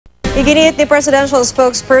Iginiit ni Presidential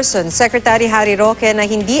Spokesperson Secretary Harry Roque na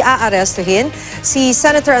hindi aarestuhin si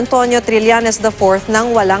Senator Antonio Trillanes IV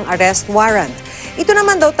ng walang arrest warrant. Ito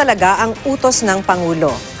naman daw talaga ang utos ng Pangulo.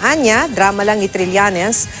 Anya, drama lang ni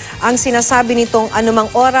Trillanes ang sinasabi nitong anumang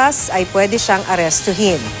oras ay pwede siyang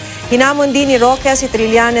arestuhin. Hinamon din ni Roque si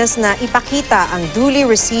Trillanes na ipakita ang duly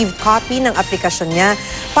received copy ng aplikasyon niya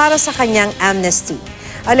para sa kanyang amnesty.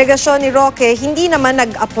 Alegasyon ni Roque, hindi naman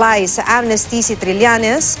nag-apply sa amnesty si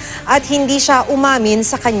Trillanes at hindi siya umamin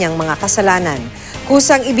sa kanyang mga kasalanan.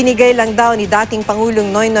 Kusang ibinigay lang daw ni dating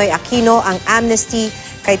Pangulong Noynoy Aquino ang amnesty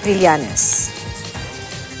kay Trillanes.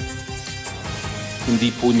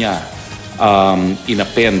 Hindi po niya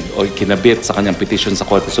inappend o kinabit sa kanyang petition sa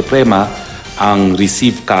Korte Suprema ang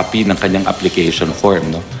received copy ng kanyang application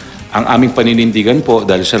form. No? Ang aming paninindigan po,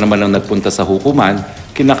 dahil siya naman ang nagpunta sa hukuman,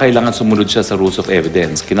 kinakailangan sumunod siya sa rules of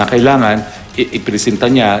evidence. Kinakailangan ipresenta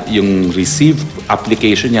niya yung received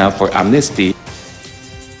application niya for amnesty.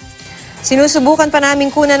 Sinusubukan pa namin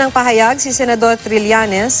kunan ng pahayag si Senador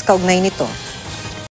Trillanes kaugnay nito.